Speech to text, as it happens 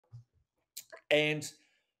And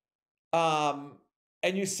um,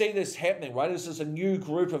 and you see this happening, right? This is a new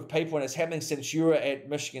group of people, and it's happening since you were at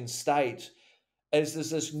Michigan State. Is there's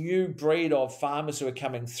this new breed of farmers who are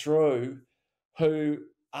coming through who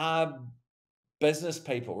are business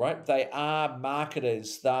people, right? They are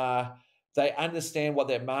marketers. They understand what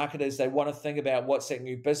that market is. They want to think about what's that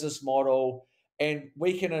new business model, and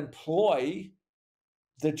we can employ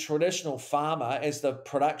the traditional farmer as the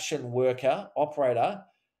production worker operator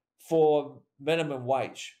for minimum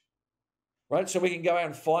wage, right? So we can go out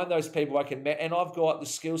and find those people. And I've got the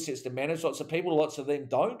skill sets to manage lots of people. Lots of them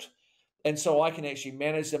don't, and so I can actually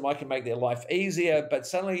manage them. I can make their life easier. But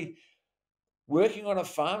suddenly, working on a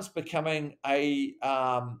farm is becoming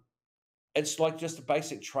it's like just a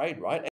basic trade, right?